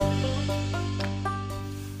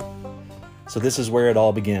So this is where it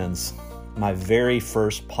all begins. My very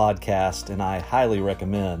first podcast, and I highly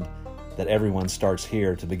recommend that everyone starts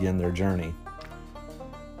here to begin their journey.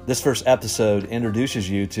 This first episode introduces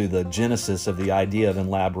you to the genesis of the idea of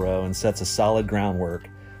Enlabro and sets a solid groundwork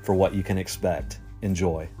for what you can expect.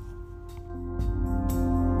 Enjoy.